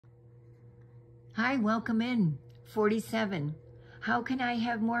Hi, welcome in. 47. How can I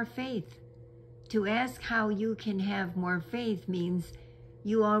have more faith? To ask how you can have more faith means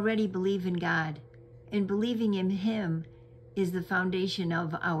you already believe in God, and believing in Him is the foundation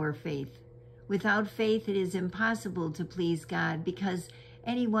of our faith. Without faith, it is impossible to please God because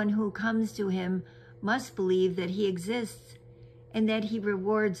anyone who comes to Him must believe that He exists and that He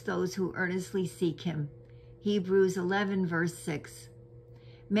rewards those who earnestly seek Him. Hebrews 11, verse 6.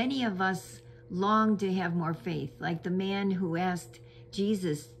 Many of us long to have more faith, like the man who asked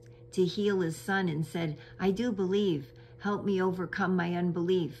Jesus to heal his son and said, "I do believe, help me overcome my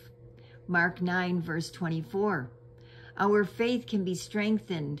unbelief." Mark 9, verse 24. Our faith can be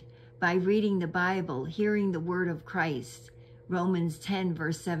strengthened by reading the Bible, hearing the word of Christ. Romans 10,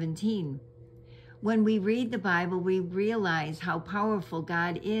 verse 17. When we read the Bible, we realize how powerful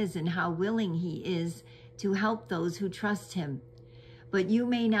God is and how willing He is to help those who trust Him. But you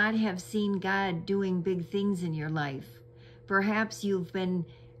may not have seen God doing big things in your life. Perhaps you've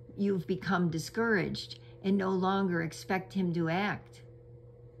become discouraged and no longer expect Him to act.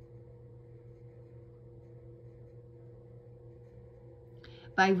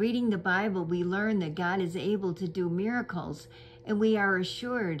 By reading the Bible, we learn that God is able to do miracles, and we are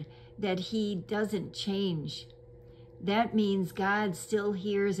assured that He doesn't change. That means God still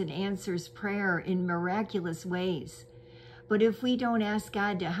hears and answers prayer in miraculous ways. But if we don't ask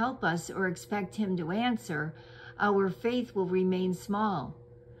God to help us or expect Him to answer, our faith will remain small.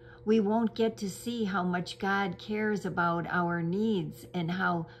 We won't get to see how much God cares about our needs and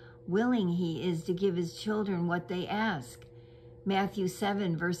how willing He is to give His children what they ask. Matthew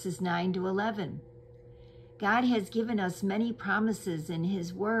 7, verses 9 to 11. God has given us many promises in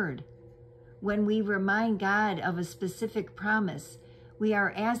His Word. When we remind God of a specific promise, we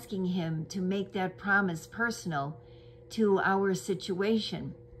are asking Him to make that promise personal to our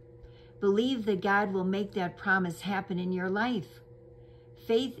situation. Believe that God will make that promise happen in your life.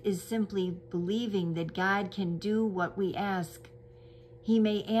 Faith is simply believing that God can do what we ask. He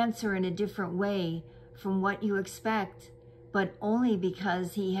may answer in a different way from what you expect, but only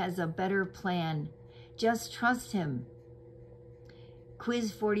because He has a better plan. Just trust Him.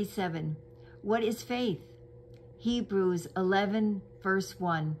 Quiz 47. What is faith? Hebrews 11, verse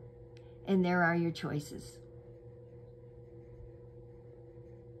 1. And there are your choices.